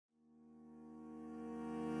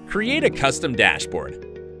Create a custom dashboard.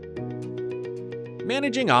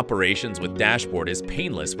 Managing operations with Dashboard is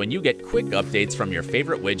painless when you get quick updates from your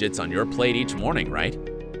favorite widgets on your plate each morning, right?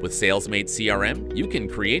 With Salesmate CRM, you can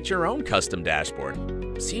create your own custom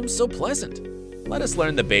dashboard. Seems so pleasant. Let us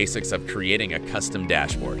learn the basics of creating a custom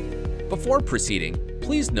dashboard. Before proceeding,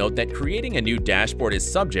 please note that creating a new dashboard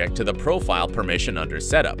is subject to the profile permission under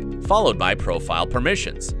Setup, followed by Profile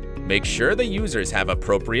Permissions. Make sure the users have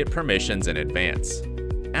appropriate permissions in advance.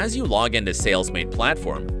 As you log into Salesmate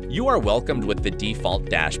platform, you are welcomed with the default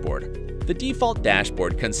dashboard. The default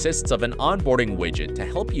dashboard consists of an onboarding widget to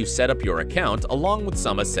help you set up your account along with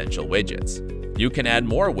some essential widgets. You can add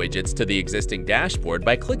more widgets to the existing dashboard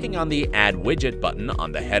by clicking on the Add Widget button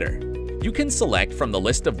on the header. You can select from the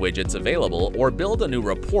list of widgets available or build a new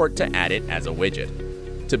report to add it as a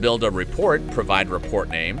widget. To build a report, provide report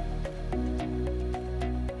name,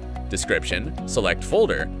 description, select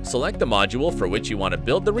folder, select the module for which you want to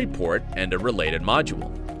build the report and a related module.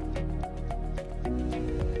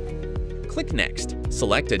 Click Next,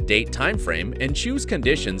 select a date time frame and choose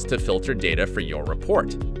conditions to filter data for your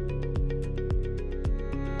report.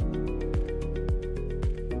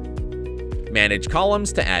 Manage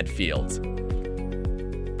columns to add fields.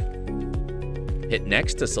 Hit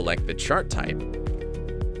Next to select the chart type.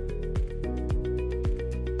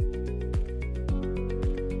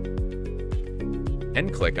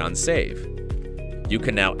 And click on Save. You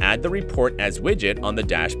can now add the report as widget on the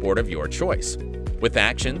dashboard of your choice. With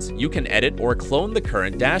actions, you can edit or clone the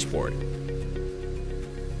current dashboard.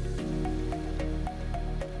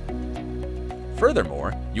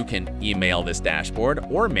 Furthermore, you can email this dashboard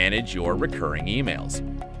or manage your recurring emails.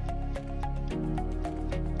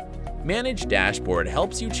 Manage Dashboard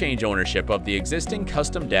helps you change ownership of the existing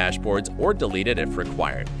custom dashboards or delete it if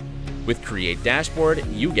required. With Create Dashboard,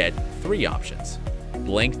 you get 3 options.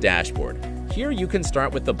 Blank Dashboard. Here you can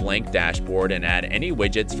start with the blank dashboard and add any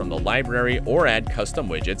widgets from the library or add custom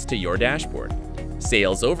widgets to your dashboard.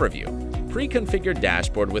 Sales Overview. Pre-configured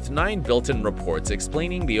dashboard with 9 built-in reports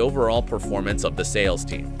explaining the overall performance of the sales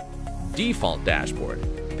team. Default Dashboard.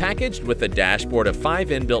 Packaged with a dashboard of 5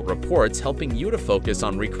 inbuilt reports helping you to focus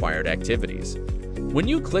on required activities. When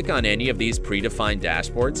you click on any of these predefined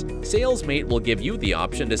dashboards, Salesmate will give you the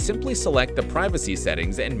option to simply select the privacy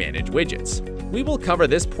settings and manage widgets. We will cover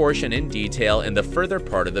this portion in detail in the further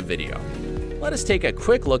part of the video. Let us take a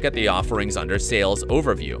quick look at the offerings under Sales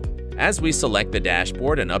Overview. As we select the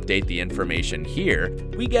dashboard and update the information here,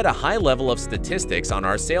 we get a high level of statistics on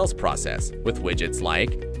our sales process with widgets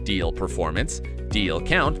like Deal Performance, Deal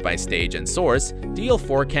Count by stage and source, Deal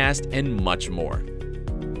Forecast, and much more.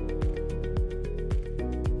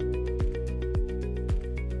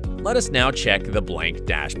 Let us now check the blank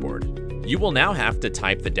dashboard. You will now have to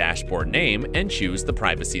type the dashboard name and choose the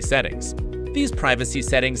privacy settings. These privacy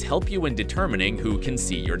settings help you in determining who can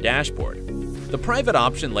see your dashboard. The private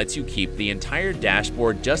option lets you keep the entire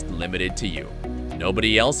dashboard just limited to you.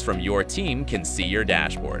 Nobody else from your team can see your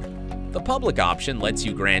dashboard. The public option lets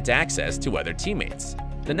you grant access to other teammates.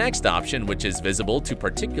 The next option, which is visible to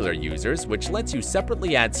particular users, which lets you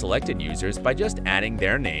separately add selected users by just adding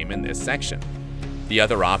their name in this section. The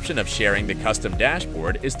other option of sharing the custom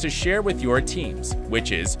dashboard is to share with your teams,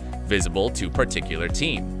 which is visible to particular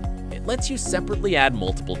team. It lets you separately add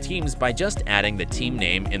multiple teams by just adding the team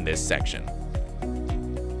name in this section.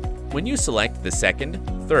 When you select the second,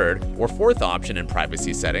 third, or fourth option in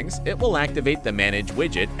privacy settings, it will activate the Manage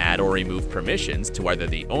Widget Add or Remove Permissions to either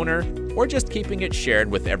the owner or just keeping it shared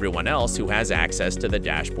with everyone else who has access to the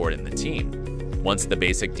dashboard in the team. Once the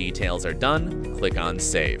basic details are done, click on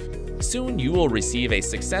Save. Soon you will receive a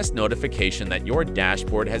success notification that your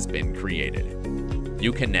dashboard has been created.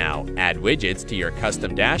 You can now add widgets to your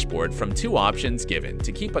custom dashboard from 2 options given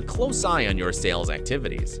to keep a close eye on your sales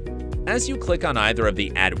activities. As you click on either of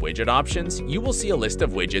the Add Widget options, you will see a list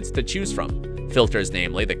of widgets to choose from. Filters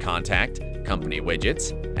namely the Contact, Company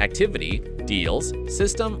Widgets, Activity, Deals,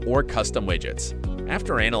 System, or Custom Widgets.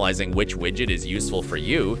 After analyzing which widget is useful for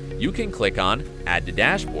you, you can click on Add to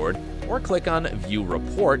Dashboard or click on View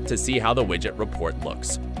Report to see how the widget report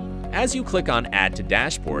looks. As you click on Add to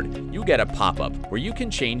Dashboard, you get a pop-up where you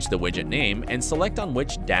can change the widget name and select on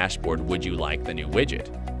which dashboard would you like the new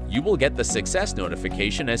widget. You will get the success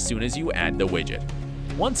notification as soon as you add the widget.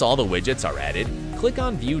 Once all the widgets are added, click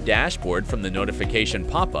on View Dashboard from the notification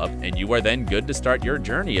pop-up and you are then good to start your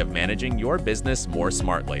journey of managing your business more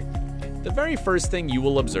smartly. The very first thing you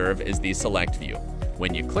will observe is the Select view.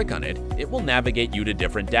 When you click on it, it will navigate you to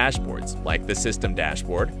different dashboards like the System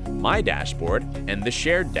Dashboard, My Dashboard, and the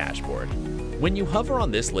Shared Dashboard. When you hover on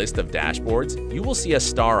this list of dashboards, you will see a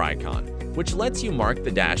star icon. which lets you mark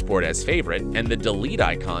the dashboard as favorite, and the delete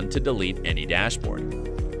icon to delete any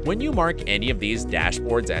dashboard. When you mark any of these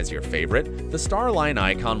dashboards as your favorite, the star line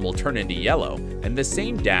icon will turn into yellow, and the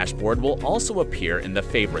same dashboard will also appear in the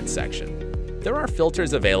Favorites section. There are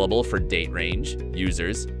filters available for date range,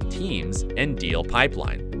 users, teams, and deal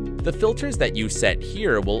pipeline. The filters that you set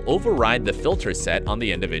here will override the filter set on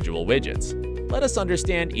the individual widgets. Let us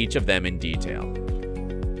understand each of them in detail.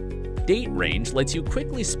 Date range lets you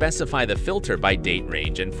quickly specify the filter by date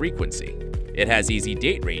range and frequency. It has easy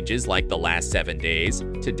date ranges like the last 7 days,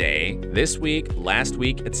 today, this week, last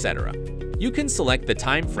week, etc. You can select the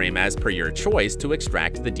time frame as per your choice to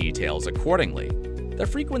extract the details accordingly. The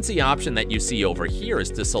frequency option that you see over here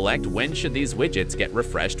is to select when should these widgets get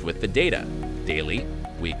refreshed with the data: daily,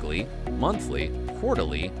 weekly, monthly,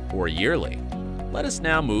 quarterly, or yearly. Let us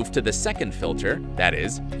now move to the second filter, that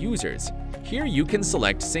is, users. Here you can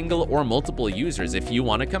select single or multiple users if you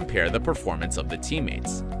want to compare the performance of the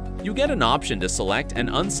teammates. You get an option to select and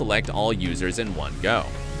unselect all users in one go.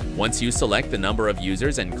 Once you select the number of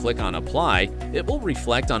users and click on Apply, it will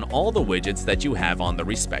reflect on all the widgets that you have on the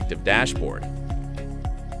respective dashboard.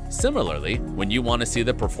 Similarly, when you want to see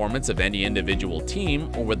the performance of any individual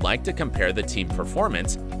team or would like to compare the team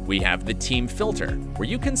performance, we have the Team filter, where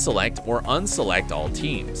you can select or unselect all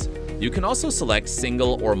teams. You can also select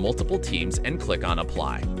single or multiple teams and click on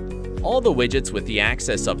Apply. All the widgets with the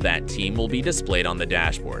access of that team will be displayed on the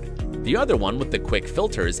dashboard. The other one with the quick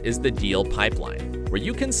filters is the Deal pipeline, where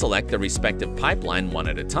you can select the respective pipeline one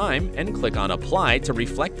at a time and click on Apply to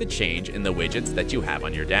reflect the change in the widgets that you have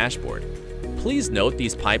on your dashboard. Please note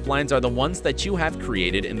these pipelines are the ones that you have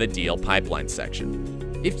created in the Deal pipeline section.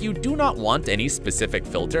 If you do not want any specific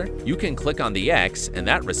filter, you can click on the X and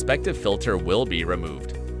that respective filter will be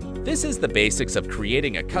removed. This is the basics of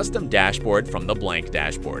creating a custom dashboard from the blank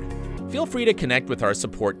dashboard. Feel free to connect with our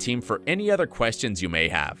support team for any other questions you may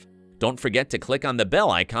have. Don't forget to click on the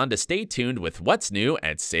bell icon to stay tuned with what's new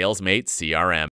at Salesmate CRM.